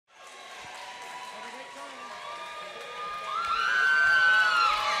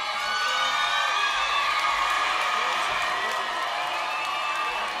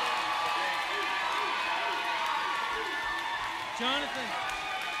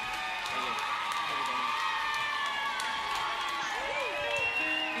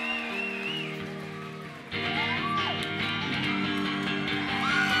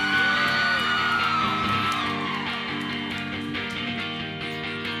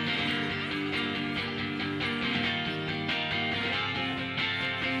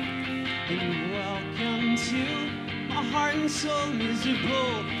And welcome to my heart and soul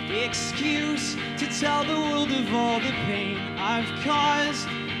miserable excuse to tell the world of all the pain I've caused.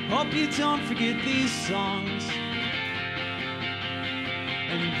 Hope you don't forget these songs.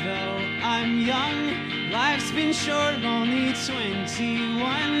 And though I'm young, life's been short, I'm only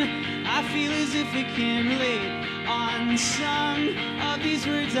 21. I feel as if I can relate on some of these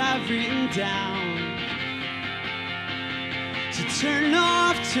words I've written down. So turn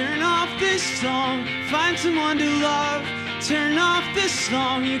off this song, find someone to love. Turn off this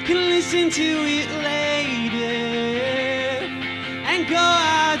song, you can listen to it later and go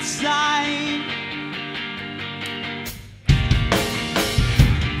outside.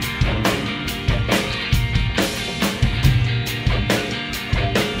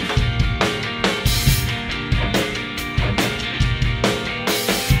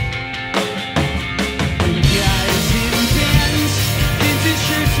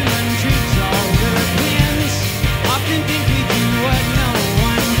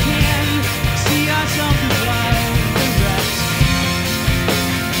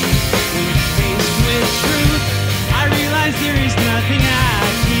 There is nothing I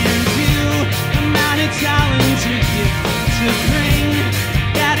can do. Amount of talent to give, to bring,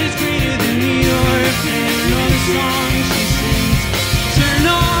 that is greater than your pain. All the songs she sings. Turn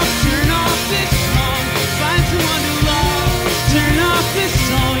off this song. Find someone to love. Turn off this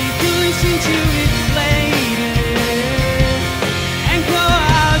song. You can listen to it later and go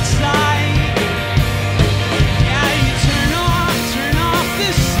outside. Yeah, you turn off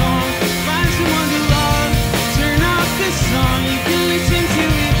this song. Find someone to love. Turn off this song, you can listen to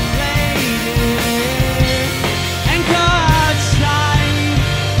it later and go outside,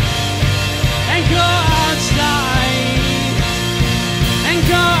 and go outside, and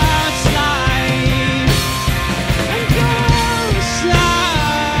go outside, and go outside.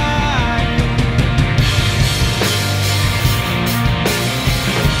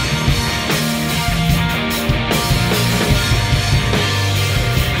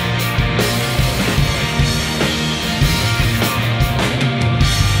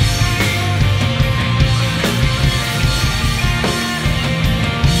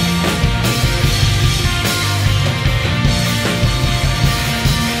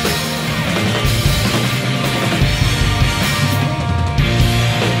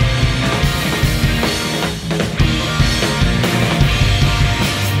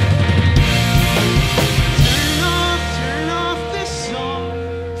 Turn off this song,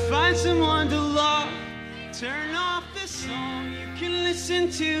 find someone to love. Turn off this song, you can listen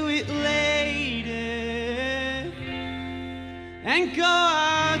to it later and go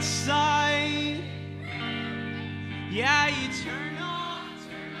outside. Yeah, you turn off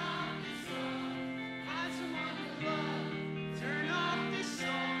this song, find someone to love. Turn off this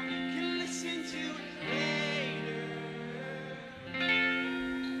song, you can listen to it later.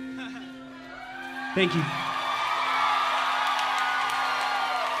 Thank you.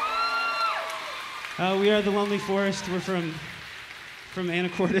 We are the Lonely Forest. We're from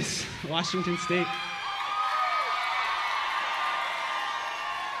Anacortes, Washington State.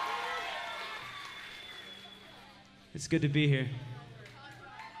 It's good to be here.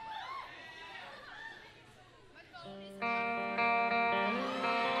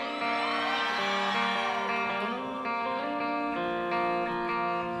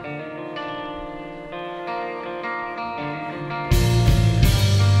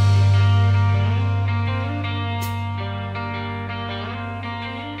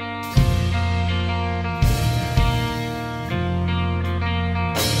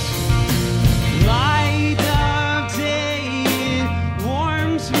 Light of day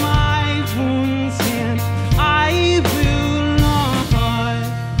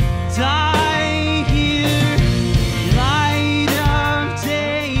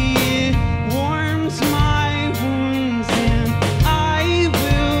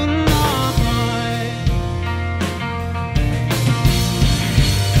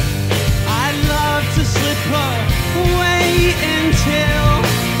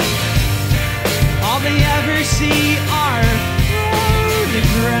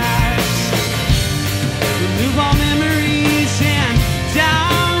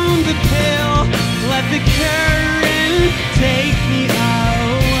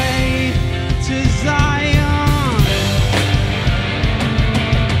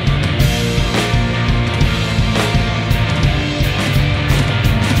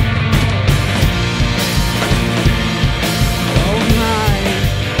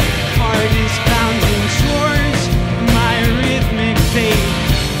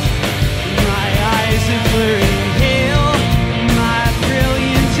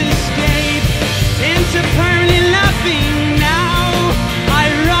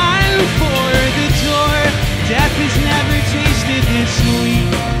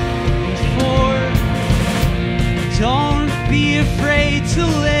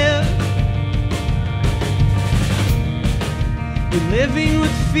living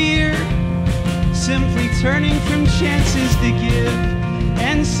with fear, simply turning from chances to give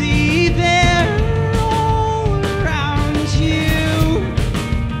and see they're all around you.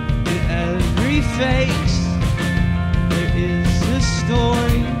 In every face there is a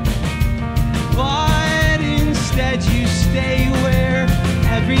story, but instead you stay where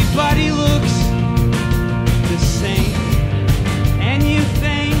everybody looks the same, and you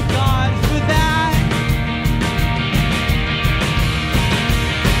thank God for that.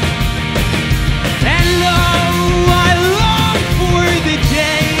 And oh, I long for the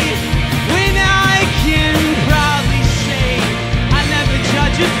day when I can proudly say I never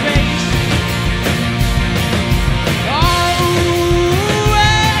judge a face. Oh,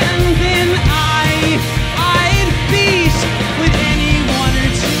 and then I'd feast with any one or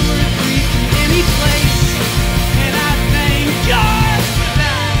two or three from any place, and I thank God for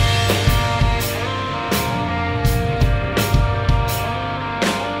that.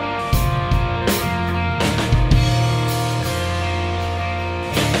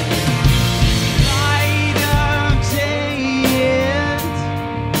 Light of day,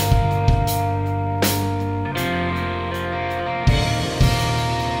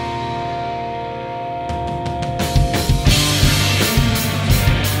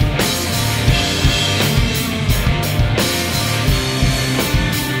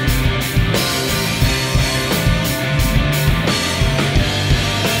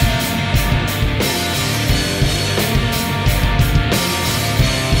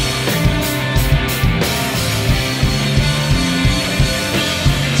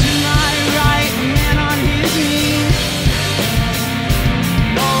 to my right, a man on his knees.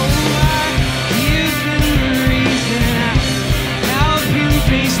 Oh, I give him a reason. I help him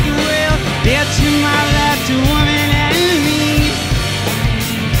face the whale. There to my left, a woman and me.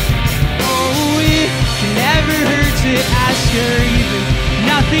 Oh, it can never hurt to ask her even.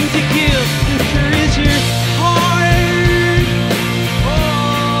 Nothing to give, encourage her heart.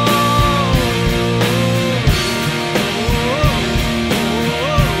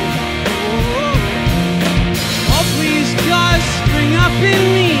 Oh, please God, spring up in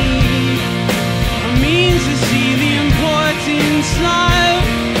me a means to see the importance of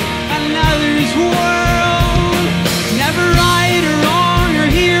another's world. Never right or wrong or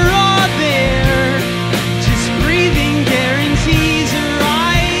here or there, just breathing guarantees a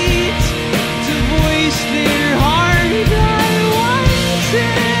right to voice their heart. I want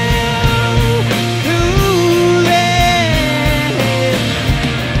to live,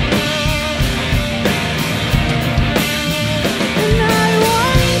 and I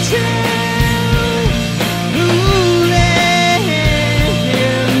want to live,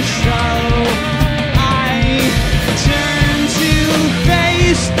 so I turn to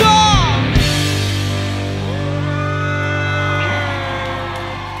face dawn.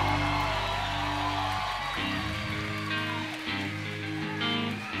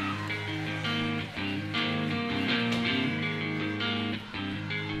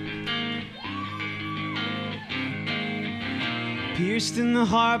 Pierced in the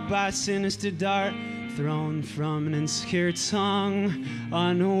heart by a sinister dart, thrown from an insecure tongue,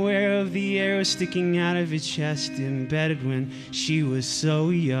 unaware of the arrow sticking out of her chest, embedded when she was so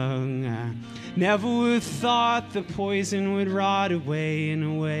young. I never would have thought the poison would rot away and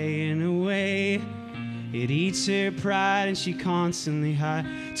away and away. It eats her pride and she constantly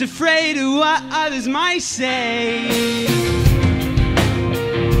hides, afraid of what others might say.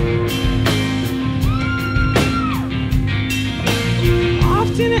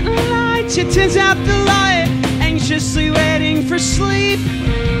 Often at night she turns out the light, anxiously waiting for sleep.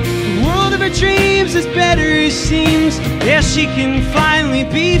 The world of her dreams is better, it seems. There she can finally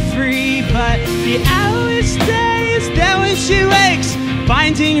be free. But the hour stays there when she wakes,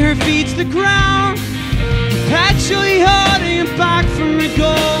 finding her feet to the ground, perpetually holding back from her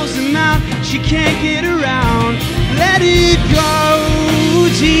goals, and now she can't get around. Let it go,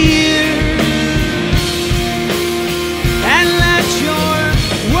 dear, and let your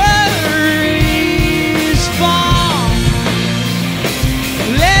worries fall.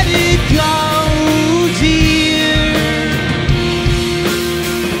 Let it go, dear,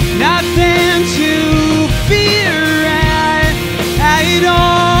 nothing to fear at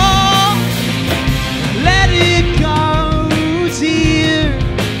all. Let it go, dear.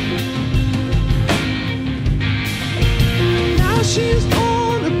 Now she's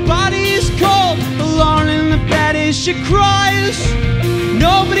old, her body is cold, alone in the bed as she cries.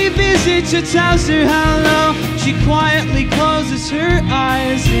 Nobody visits or tells her hello. She quietly closes her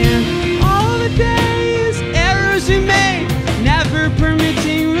eyes, and all the days errors remain, never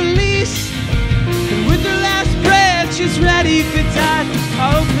permitting release. And with her last breath, she's ready ready for death,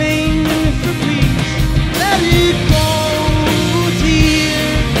 hoping for peace. Let it go, dear,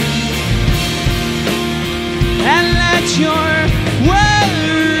 and let your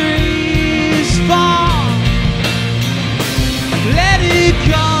worries fall. Let it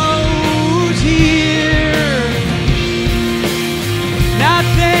go, dear,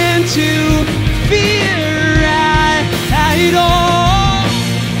 nothing to fear at all.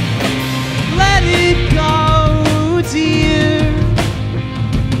 Let it go, dear,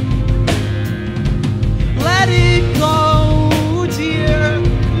 let it go, dear,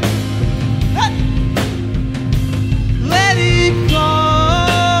 let it go,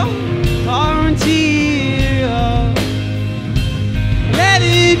 oh dear, let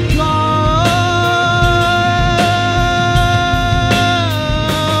it go,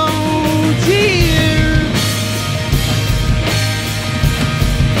 dear.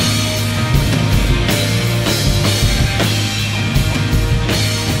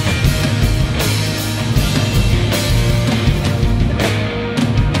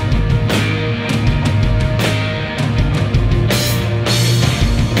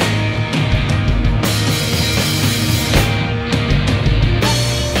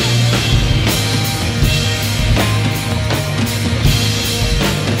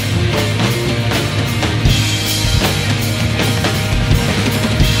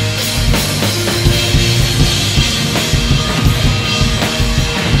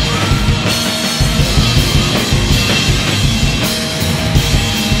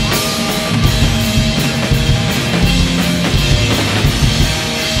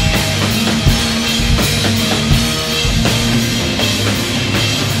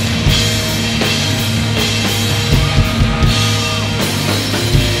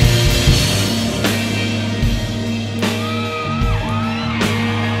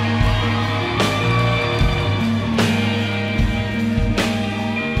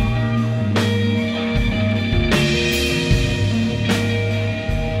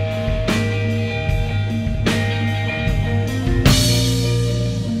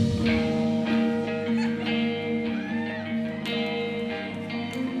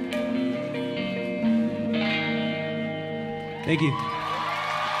 Thank you.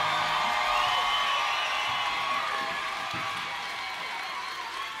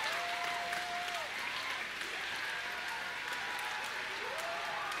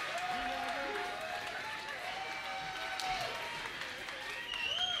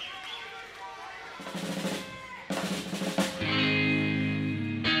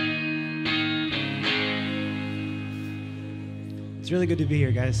 It's really good to be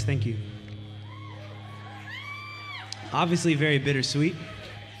here, guys. Thank you. Obviously very bittersweet,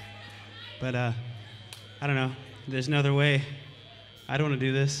 but I don't know. There's no other way. I don't want to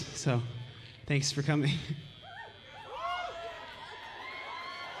do this, so thanks for coming.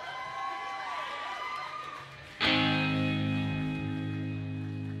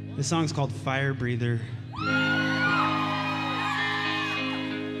 This song's called Fire Breather.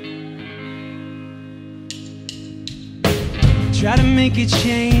 Try to make a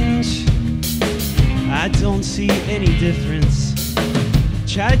change, I don't see any difference.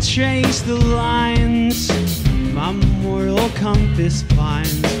 Try to trace the lines my moral compass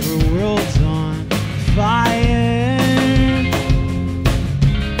finds for worlds on fire.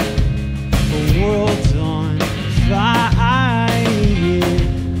 For worlds on fire.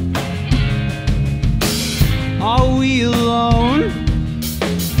 Are we alone?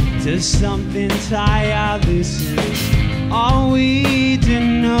 Does something tie our loose ends? Are we to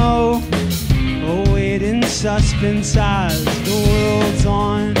know? Oh, wait in suspense as the world's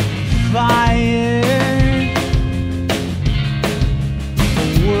on fire.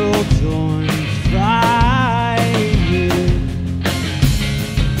 The world's on fire.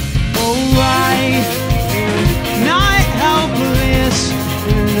 Oh, I am not helpless,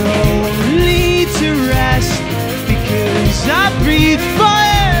 no need to rest, because I breathe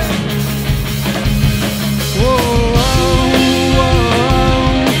fire. Whoa.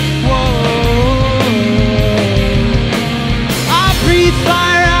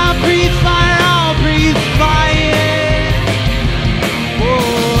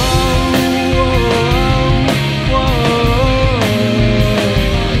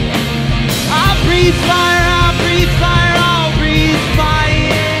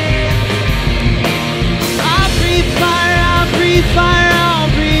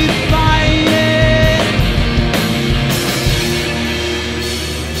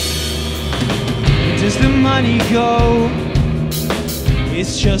 Does the money go?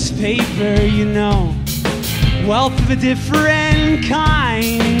 It's just paper, you know. Wealth of a different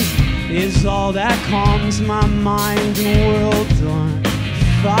kind is all that calms my mind. And world's on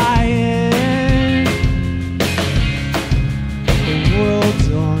fire. The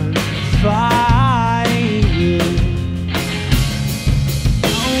world's on fire.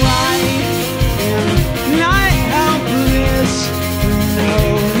 Oh, I am not helpless, no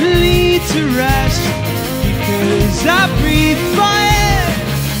need to rest, because I breathe fire.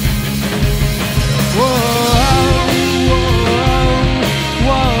 Whoa.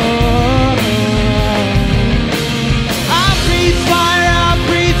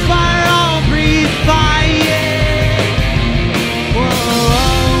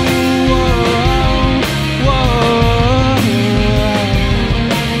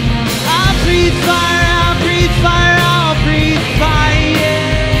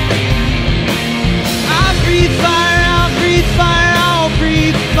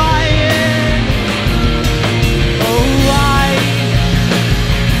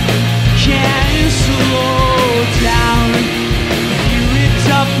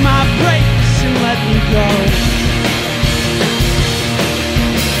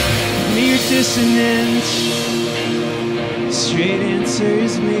 Dissonance. Straight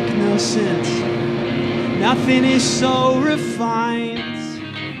answers make no sense. Nothing is so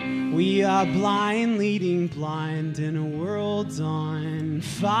refined. We are blind leading blind in a world on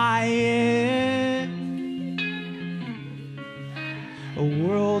fire. A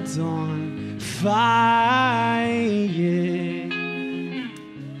world on fire.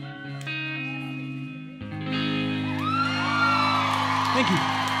 Thank you.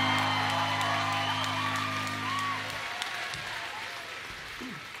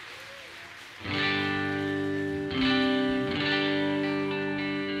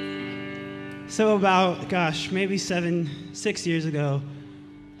 So about, gosh, maybe 6 years ago,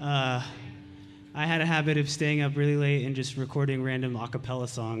 I had a habit of staying up really late and just recording random a cappella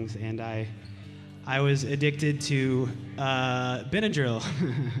songs, and I was addicted to Benadryl.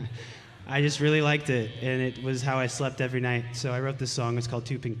 I just really liked it, and it was how I slept every night. So I wrote this song. It's called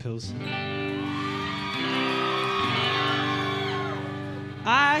 2 Pink Pills.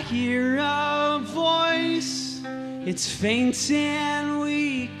 I hear a voice, it's faint and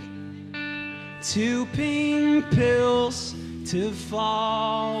weak. 2 pink pills to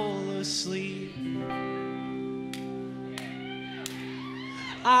fall asleep.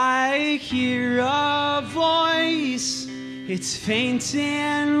 I hear a voice, it's faint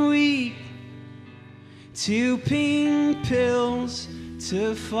and weak. 2 pink pills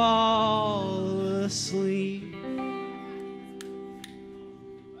to fall asleep.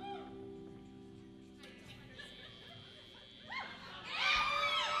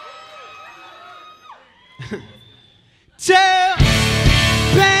 Two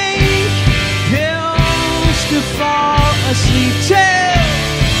pink pills to fall asleep. 2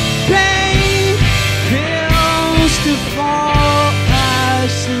 pink pills to fall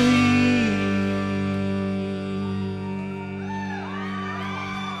asleep.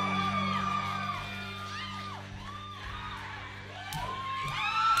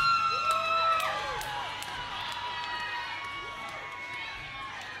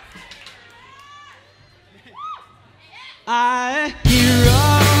 I hear a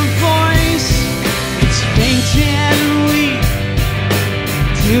voice, it's faint and weak.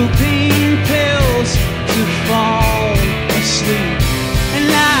 2 pink pills to fall asleep. And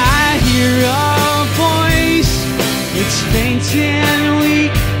I hear a voice, it's faint and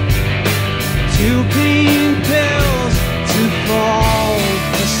weak. 2 pink pills to fall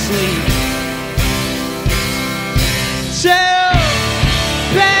asleep. 2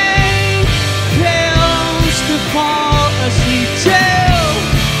 pink pills to fall asleep. 2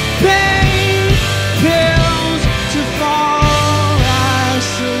 pink pills to fall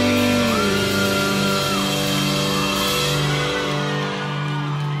asleep.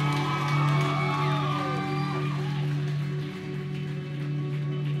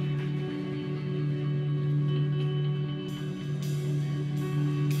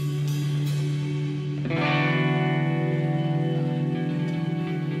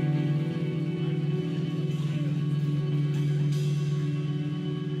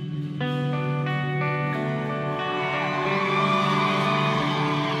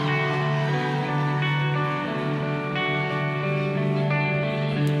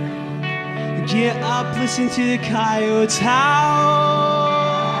 Get up, listen to the coyotes howl.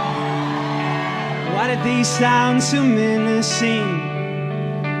 Why did they sound so menacing?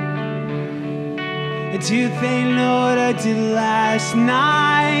 Do they know what I did last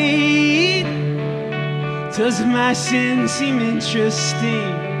night? Does my sin seem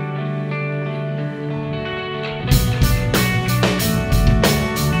interesting?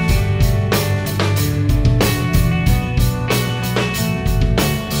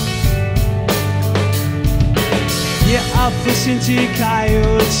 up, listen to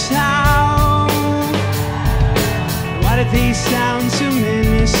Coyotes howl. Why do they sound so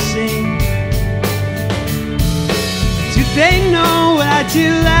menacing? Do they know what I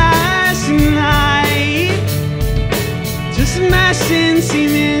did last night? Does my sin seem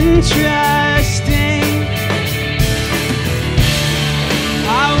interesting?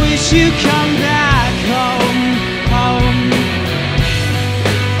 I wish you'd come back home, home.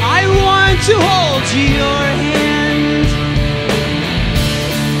 I want to hold your hand.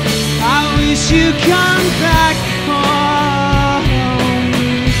 I wish you'd come back home.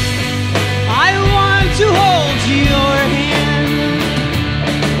 I want to hold your hand.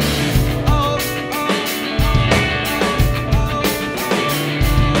 Oh,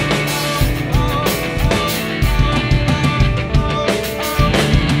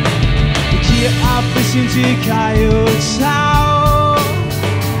 Get up, listen to Coyotes howl.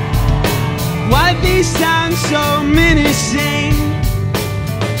 Why they sound so menacing?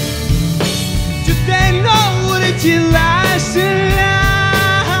 Do they know what it did last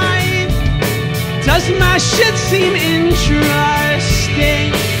night? Does my shit seem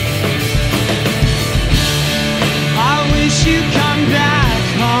interesting? I wish you'd come back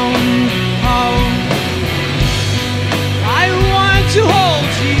home, home. I want to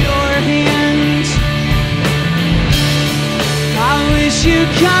hold your hand. I wish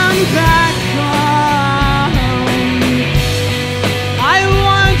you'd come back home. I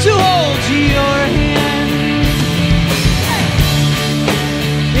want to hold your hand.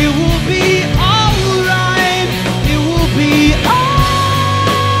 It will be alright. It will be alright.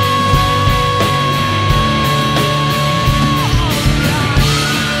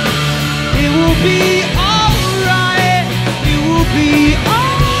 It will be alright. It will be alright.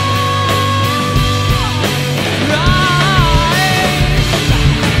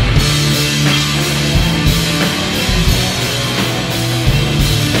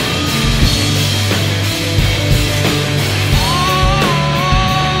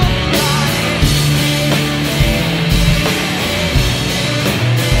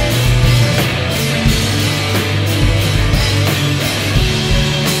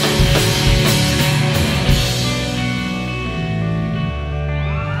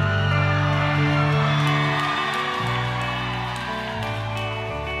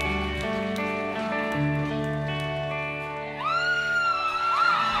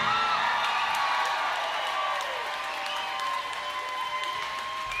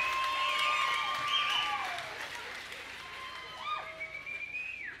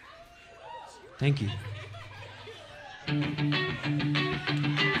 Thank you.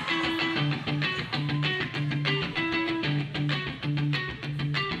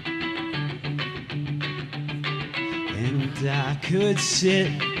 And I could sit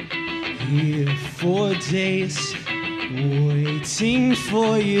here for days, waiting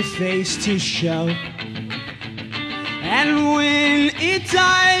for your face to show. And when it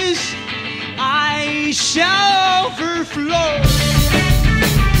does, I shall overflow.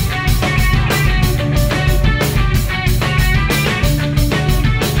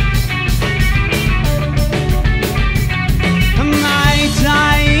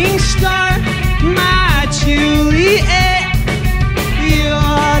 Dying star, my Juliet,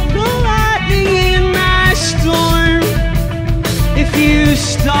 you're the lightning in my storm. If you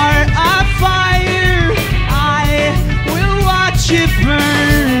start a fire, I will watch it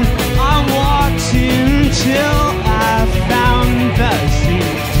burn. I walked until I found the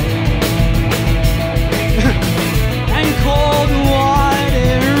sea, and cold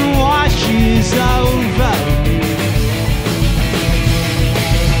water washes over me.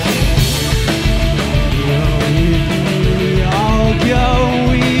 Go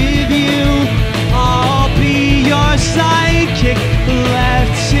with you, I'll be your sidekick,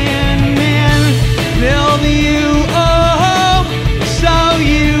 lieutenant, build you a home so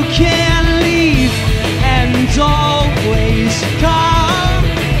you can leave and always come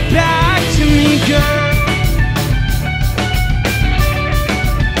back to me, girl.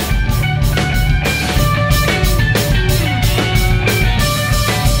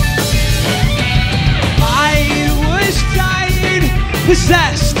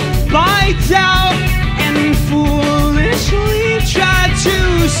 Possessed by doubt and foolishly tried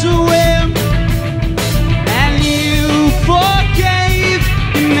to swim, and you forgave,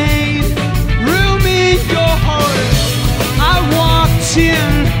 made room in your heart. I walked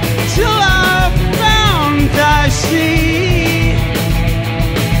in till I found the sea,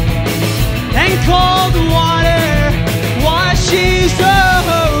 and cold water washes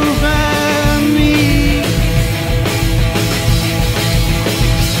over me.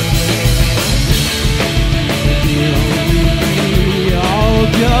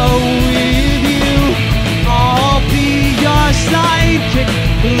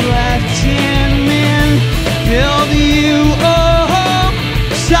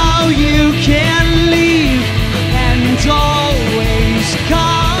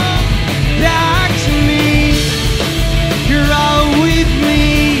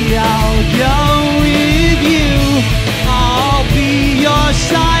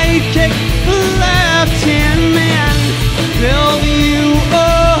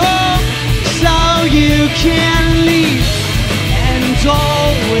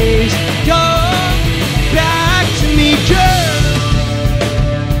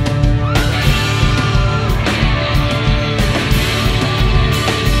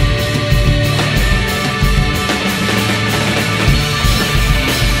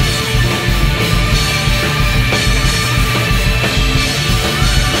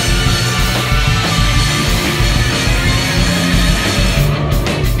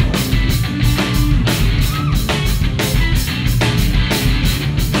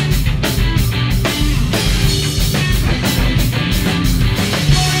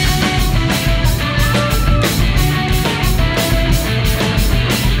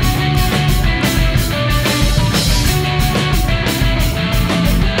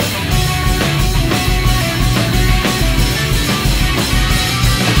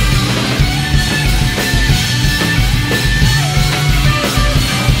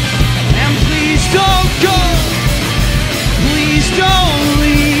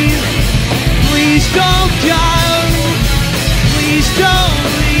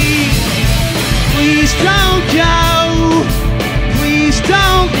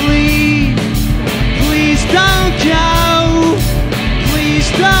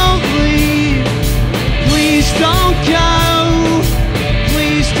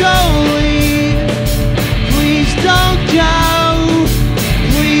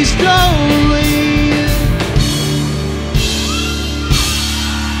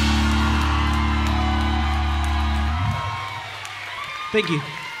 Thank you.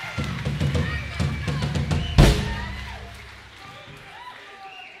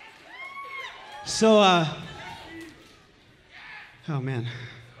 So, oh man.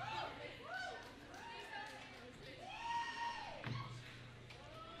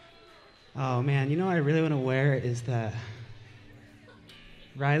 Oh man, you know what I really want to wear is that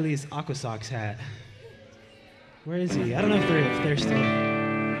Riley's Aqua Socks hat. Where is he? I don't know if they're still.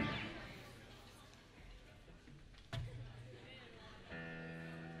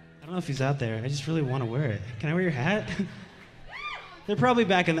 I don't know if he's out there. I just really want to wear it. Can I wear your hat? They're probably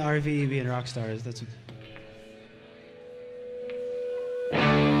back in the RV being rock stars. That's.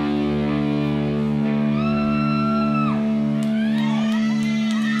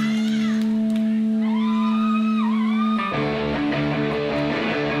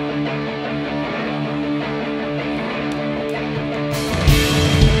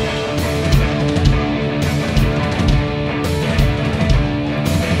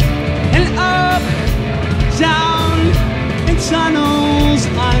 Tunnels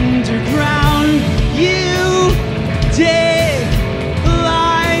underground, you did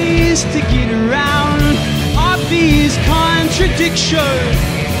lies to get around obvious contradiction,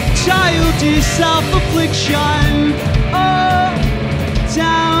 childish self-affliction. Oh,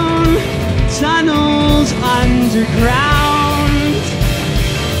 down tunnels underground,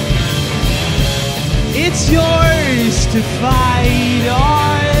 it's yours to fight on.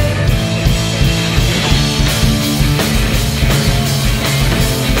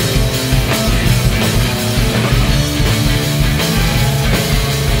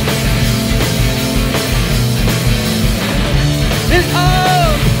 And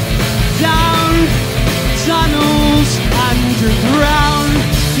up, down, tunnels underground.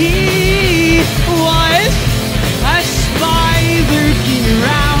 He was a spy lurking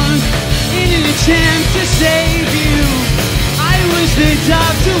around in an attempt to save you. I was the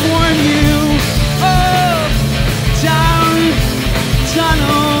dove to warn you. Up, down,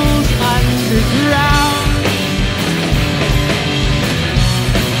 tunnels underground.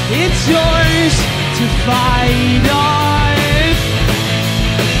 It's yours to fight on.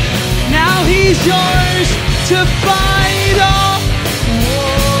 Now he's yours to fight off.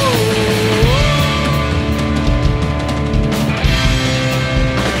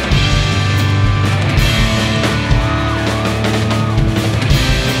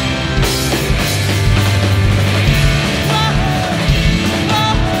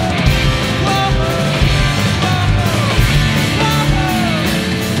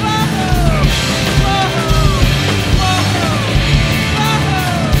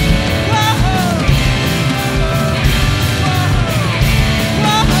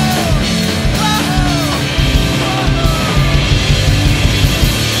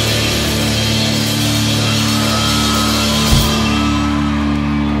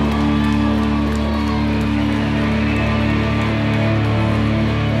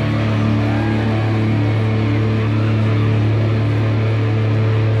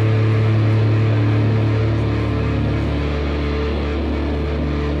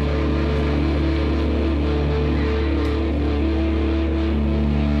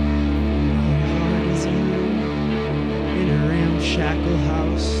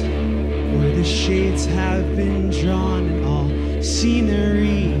 Have been drawn and all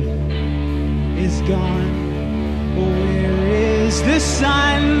scenery is gone. Where is the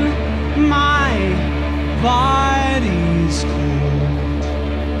sun? My body's cold,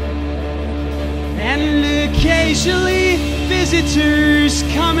 and occasionally visitors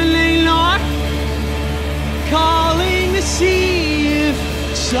come and they knock, calling to see if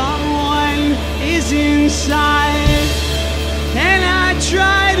someone is inside. And I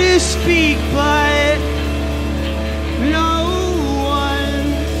try to speak, but no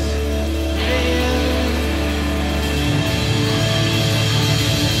one's there.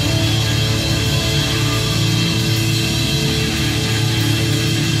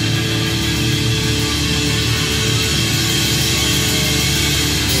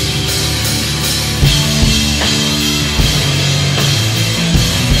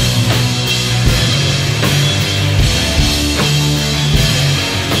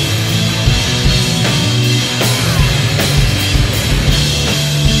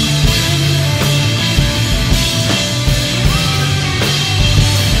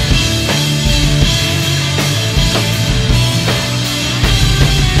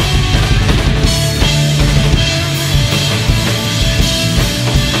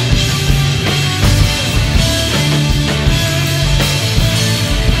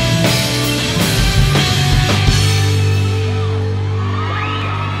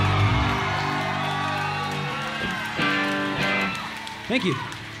 Thank you.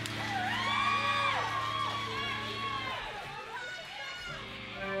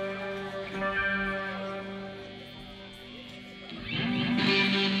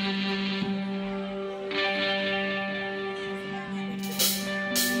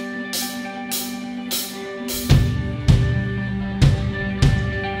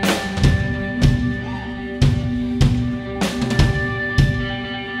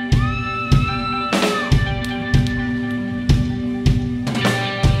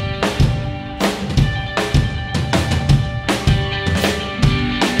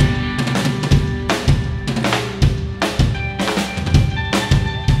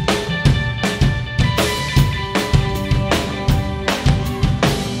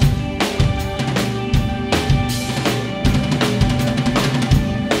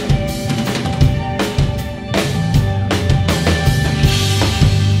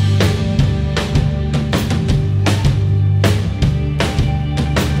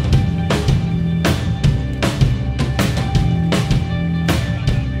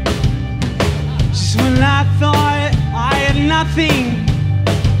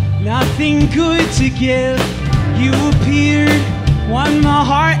 Nothing good to give. You appeared, won my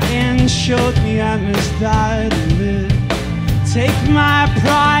heart, and showed me I must die to live. Take my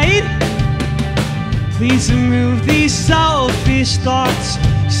pride, please remove these selfish thoughts.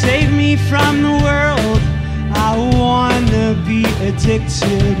 Save me from the world. I wanna be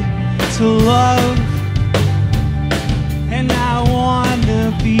addicted to love, and I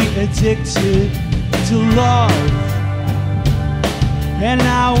wanna be addicted to love. And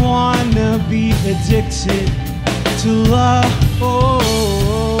I wanna be addicted to love. Oh,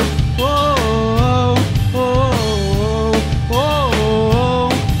 oh, oh, oh, oh,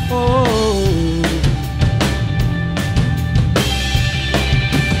 oh, oh.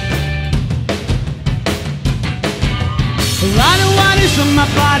 A lot of waters on my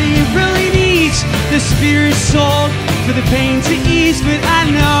body really needs the spirit soul for the pain to ease. But I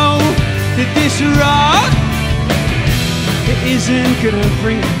know that this road, it isn't gonna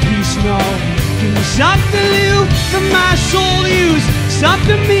bring peace, no. Give me something new for my soul to use,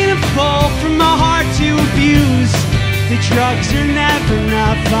 something meaningful for my heart to abuse. The drugs are never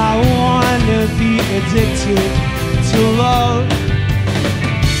enough. I wanna be addicted to love.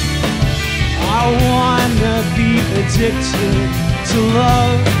 I wanna be addicted to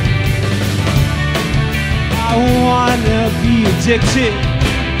love. I wanna be addicted.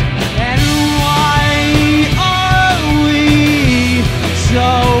 And why are we so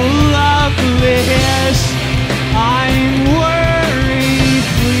loveless? I'm worried,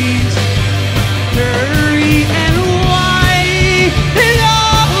 please hurry. And why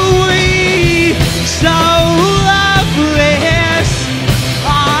are we so loveless?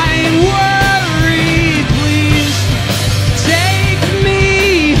 I'm worried, please take me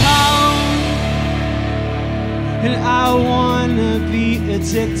home. And I wanna be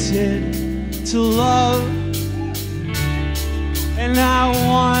addicted to love. And I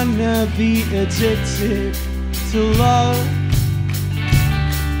wanna be addicted to love.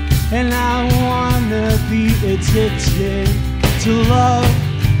 And I wanna be addicted to love.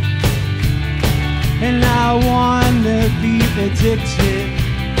 And I wanna be addicted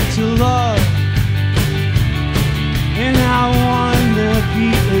to love. And I wanna be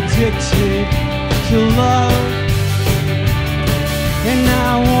addicted to love. And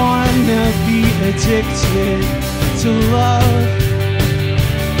I wanna be addicted to love.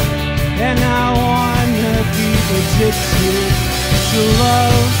 And I wanna be addicted to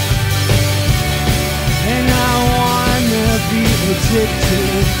love. And I wanna be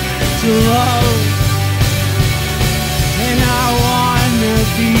addicted to love. And I wanna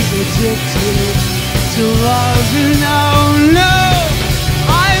be addicted to love. No, no,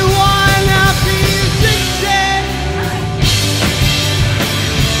 I wanna be addicted.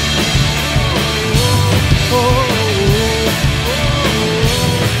 Oh,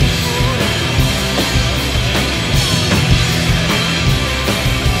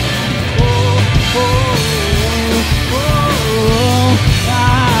 oh.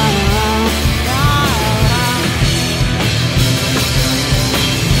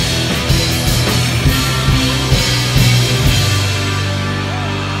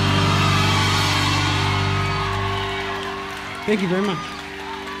 Thank you very much.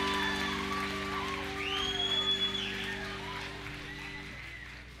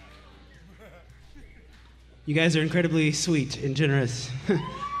 You guys are incredibly sweet and generous.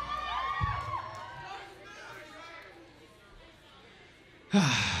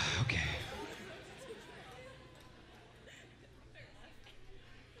 Okay.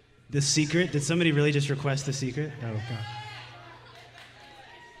 The Secret? Did somebody really just request The Secret? Oh, God.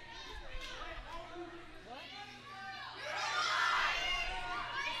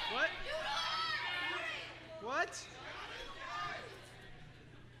 What? What?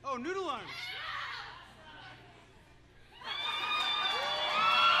 Oh, noodle arms.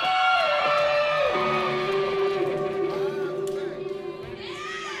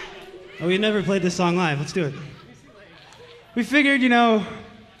 Oh, we never played this song live. Let's do it. We figured,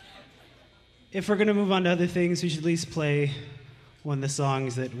 if we're going to move on to other things, we should at least play one of the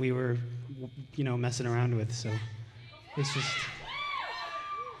songs that we were, messing around with. So it's just,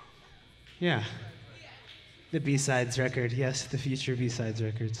 yeah. The B-Sides record. Yes, the future B-Sides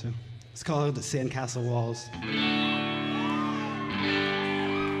record. So it's called Sandcastle Walls.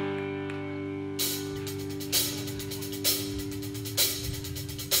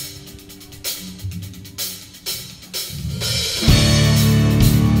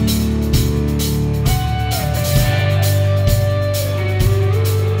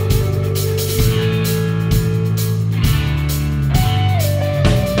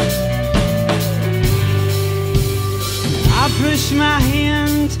 Push my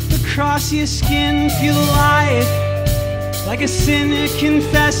hand across your skin, feel alive, like a sinner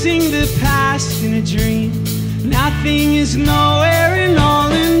confessing the past in a dream. Nothing is nowhere and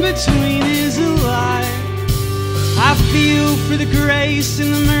all in between is a lie. I feel for the grace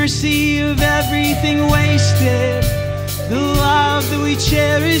and the mercy of everything wasted, the love that we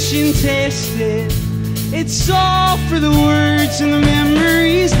cherish and tasted. It's all for the words and the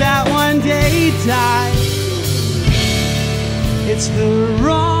memories that one day died. It's the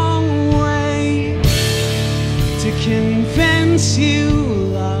wrong way to convince you,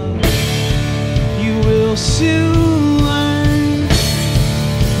 love. You will soon learn.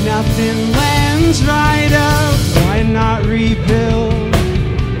 Nothing lands right up. Why not rebuild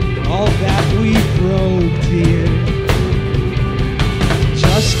all that we broke, dear?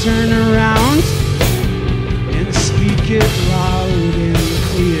 Just turn around and speak it loud and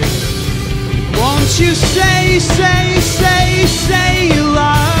clear. Won't you say you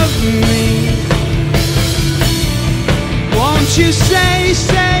love me? Won't you say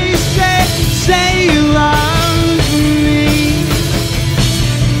you love me?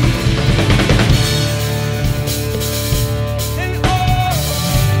 And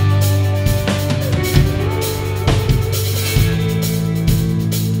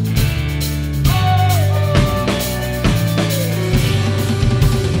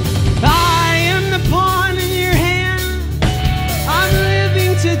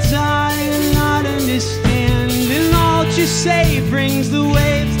say brings the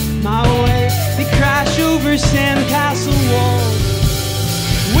waves my way. They crash over Sandcastle Walls.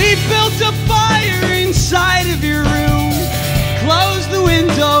 We built a fire inside of your room, closed the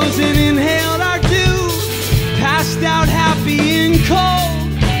windows and inhaled our dew, passed out happy and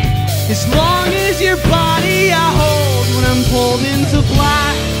cold, as long as your body I hold. When I'm pulled into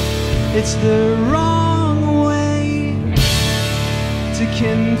black, it's the wrong way to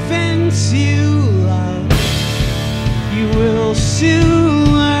convince you, love. You will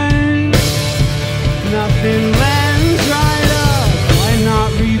soon learn. Nothing lands right up. Why not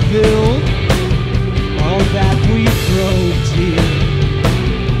rebuild all that we broke, dear?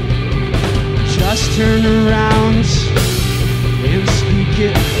 Just turn around and speak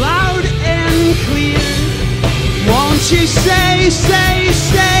it loud and clear. Won't you say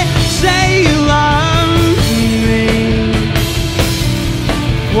you love me?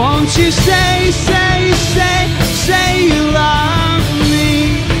 Won't you say you love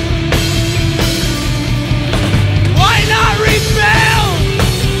me? Why not rebuild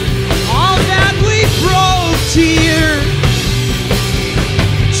all that we broke, dear?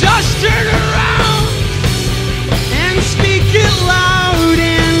 Just turn around and speak it loud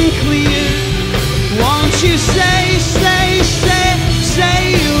and clear. Won't you say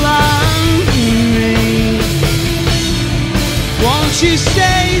you love me? Won't you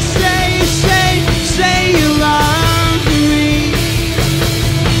say you love me?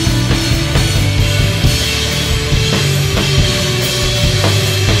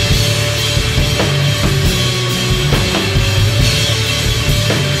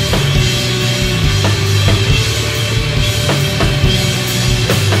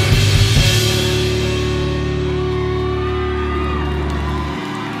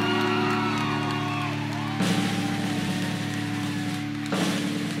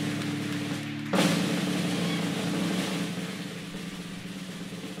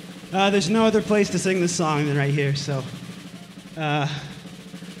 There's no other place to sing this song than right here, so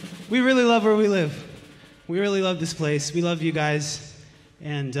we really love where we live. We really love this place. We love you guys,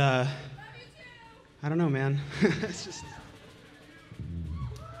 and I don't know, man. It's just,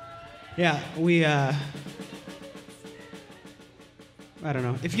 yeah, I don't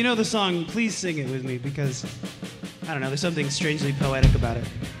know. If you know the song, please sing it with me because, I don't know, there's something strangely poetic about it.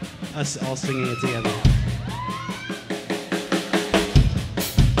 Us all singing it together.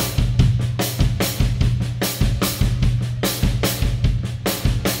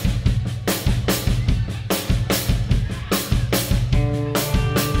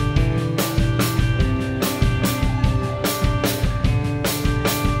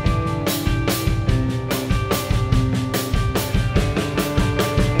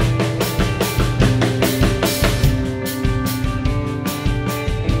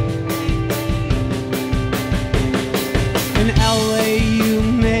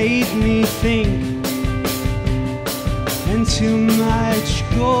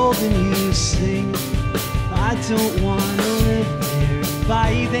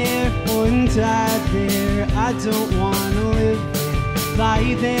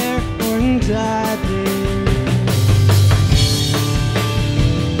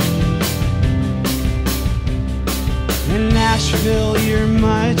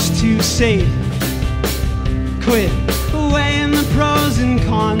 Quit weighing the pros and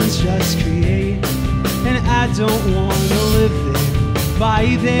cons, just create. And I don't wanna live there,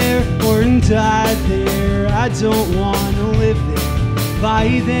 buy there or die there. I don't wanna live there,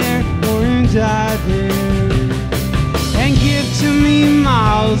 buy there or die there. And give to me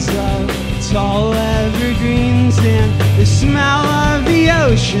miles of tall evergreens and the smell of the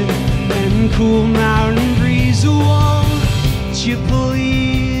ocean and cool mountain breeze. Won't you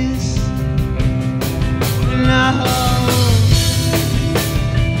please? No.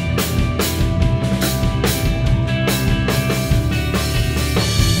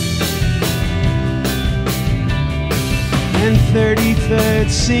 And 33rd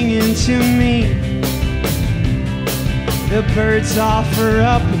singing to me. The birds offer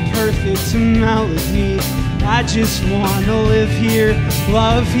up a perfect melody. I just wanna live here,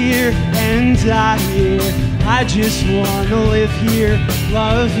 love here, and die here. I just wanna live here,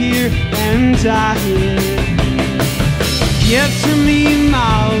 love here, and die here. Give to me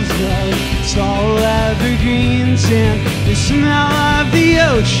miles of tall evergreens and the smell of the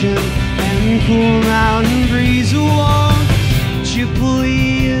ocean and cool mountain breeze. Won't you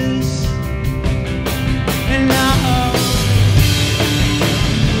please? And now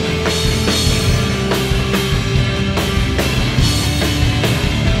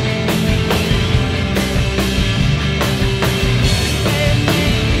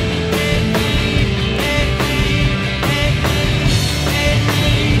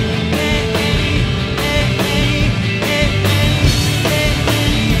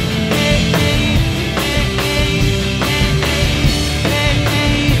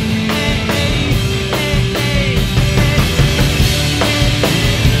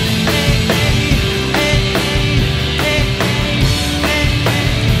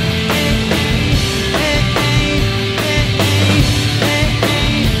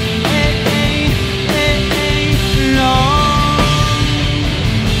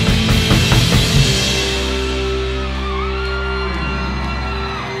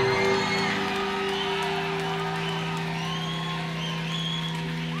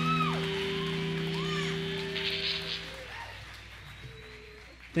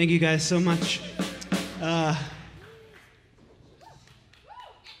thank you guys so much.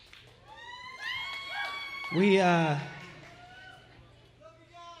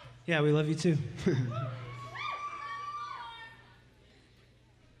 Yeah, we love you too.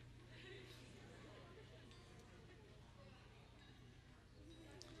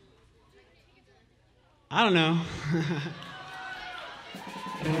 I don't know.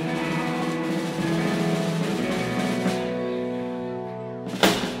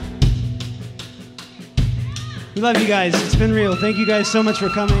 We love you guys. It's been real. Thank you guys so much for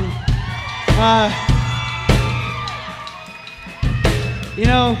coming. You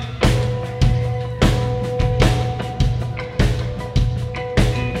know,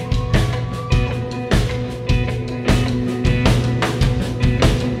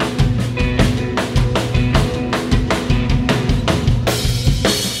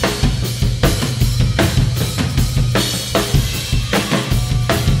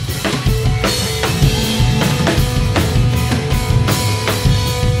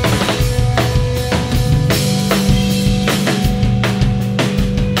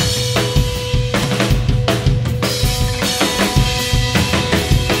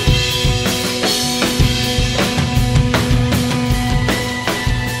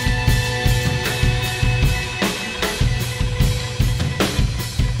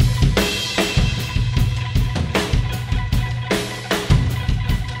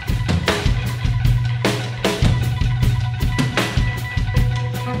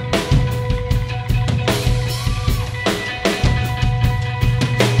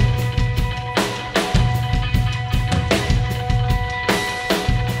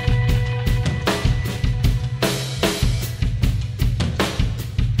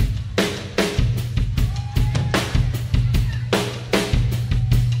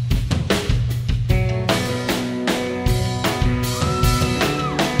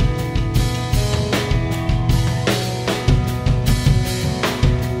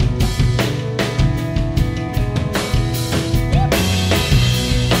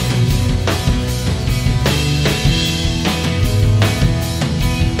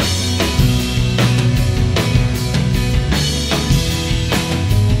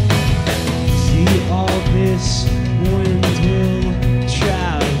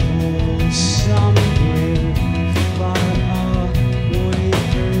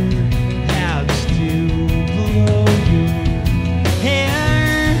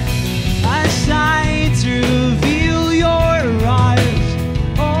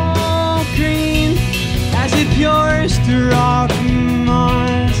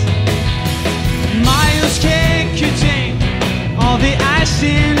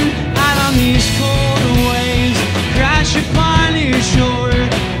 sin out on these cold waves. Crash upon your shore,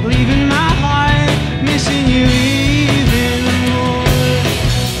 leaving my heart missing you even more.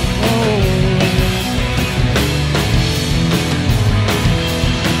 Oh.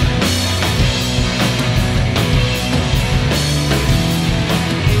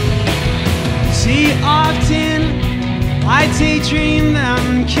 See, often I daydream that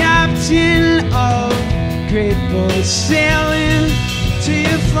I'm captain of great boat sailing to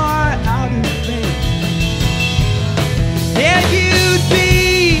you far out of faith. There you'd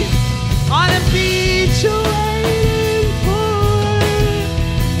be on a beach waiting for.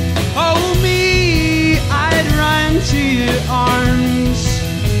 Oh me, I'd run to your arms.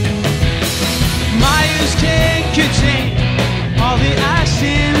 My ears can't contain all the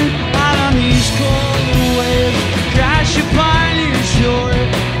action out on these cold waves. Crash upon your shore,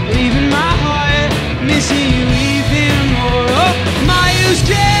 leaving my heart missing you even more. Oh, my ears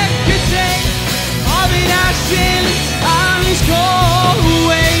can't contain all the action on these cold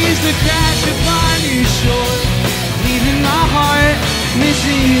waves. The crash upon your shore, leaving my heart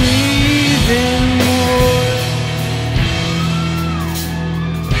missing you even more.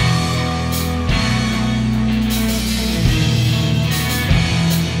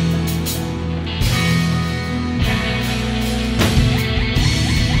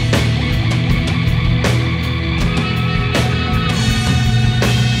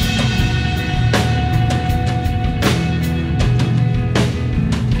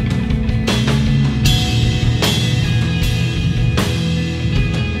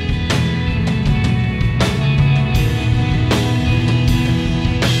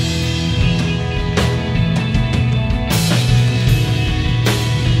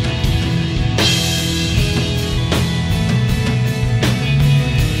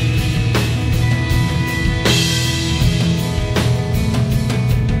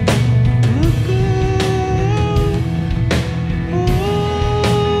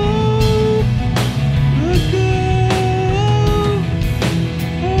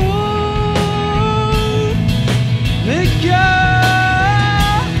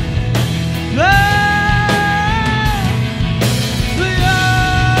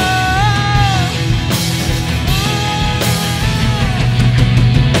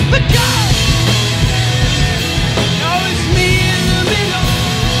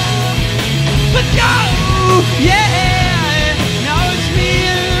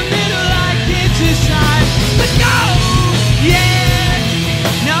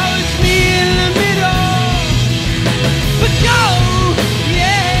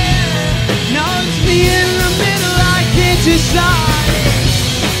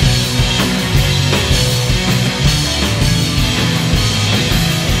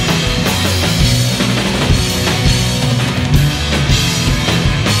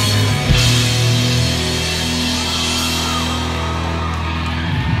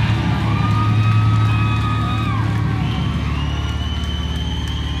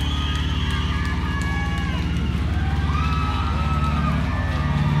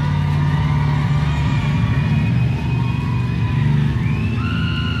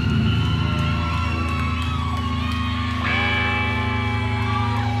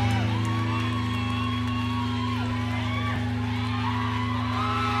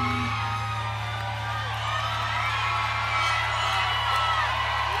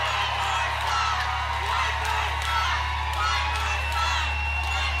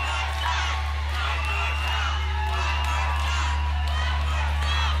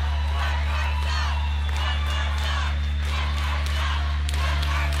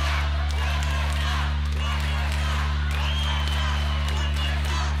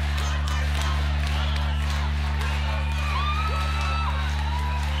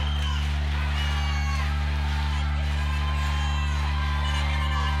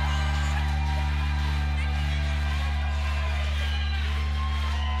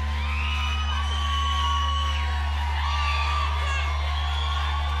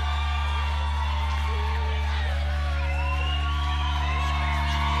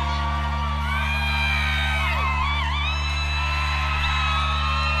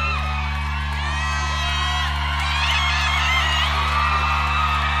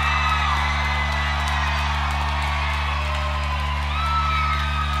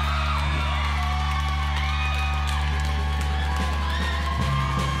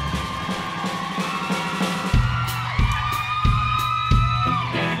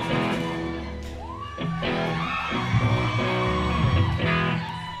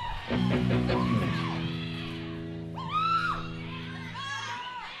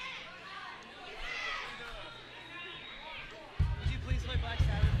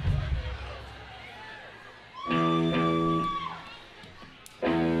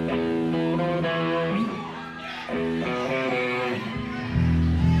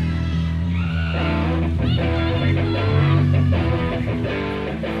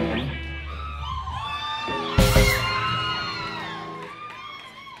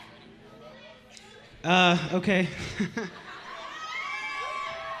 Okay.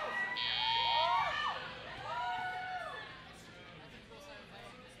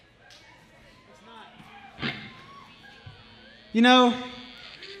 You know,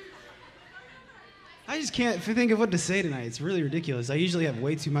 I just can't think of what to say tonight. It's really ridiculous. I usually have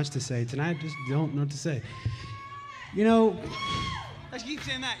way too much to say. Tonight, I just don't know what to say. You know, I keep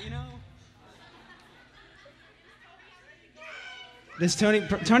saying that, you know.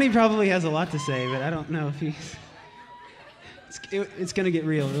 Tony probably has a lot to say, but I don't know if he's... It's going to get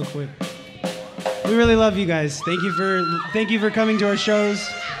real quick. We really love you guys. Thank you for coming to our shows.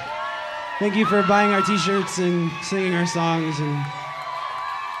 Thank you for buying our t-shirts and singing our songs. And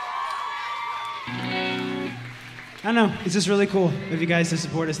I don't know, it's just really cool of you guys to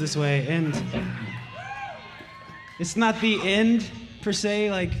support us this way. And it's not the end, per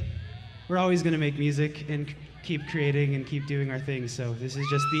se. Like, we're always going to make music and keep creating and keep doing our thing. So this is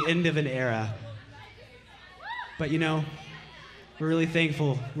just the end of an era. But, you know, we're really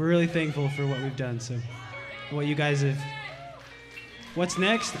thankful. We're really thankful for what we've done. So what you guys have... What's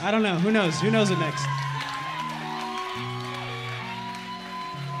next? I don't know. Who knows? Who knows what next?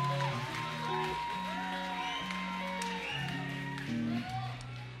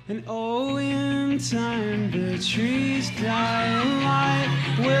 And oh, in time the trees die and light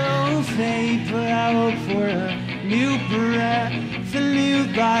will fade, but I hope for a new breath, a new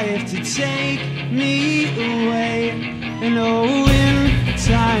life to take me away. And oh, in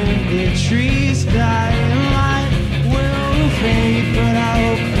time the trees die and light will fade, but I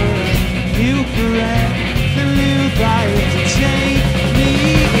hope for a new breath, a new life to take me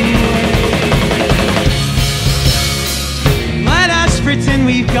away. Let us pretend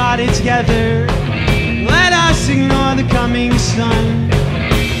we've got it together. Let us ignore the coming sun.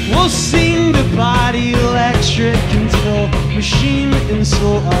 We'll sing the body electric until machine and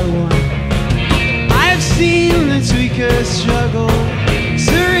soul are one. I've seen the tweakers struggle,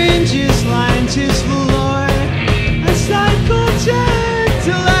 syringes lined to the Lord. Cycle dead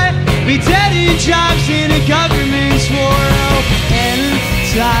till I be dead in jobs in a government's war. Oh, and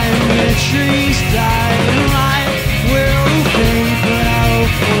time the trees die and life will fade, but I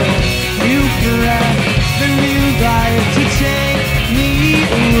hope for a new breath, the new life to take me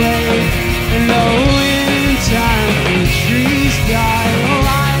away. And oh, in time the trees die and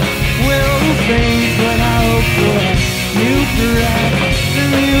life will fade, but I hope for a new breath, the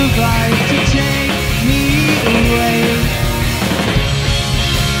new life to take me away.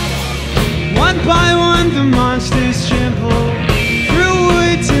 One by one the monsters trample, through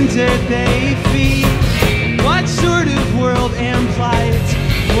woods and dirt they feed. What sort of world implies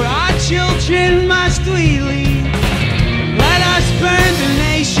where our children must we lead? Let us burn the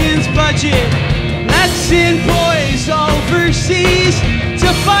nation's budget. Let's send boys overseas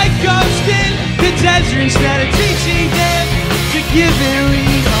to fight ghosts in the desert instead of teaching them to give and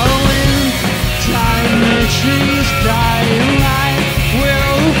lead. Oh, in time the trees die and life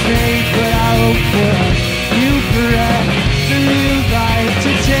will fade, but I hope for a new breath, a new life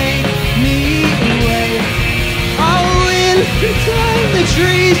to take me away. Oh, in time the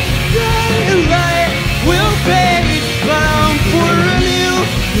trees die and life will fade, but I hope for a new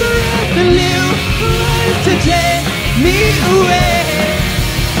breath, a new life to take me away.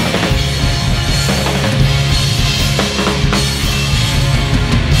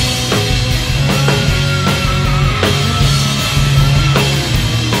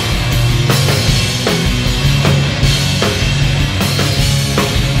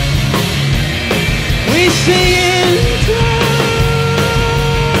 We sing in time.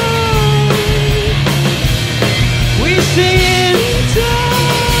 We sing in time.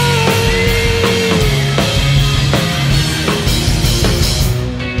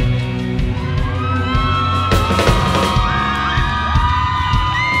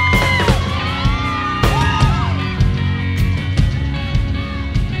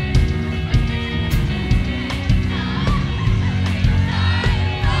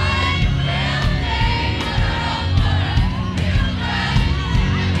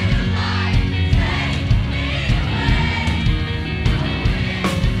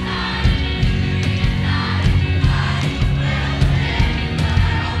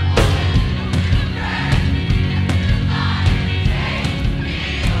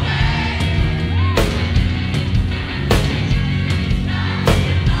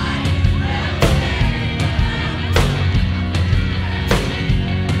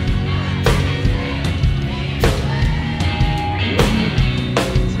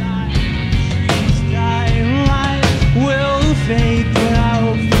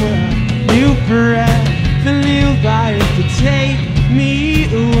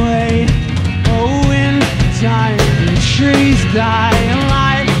 die and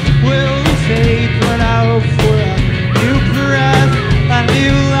life will fade, but I hope for a new breath, a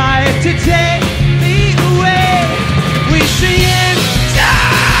new life to take.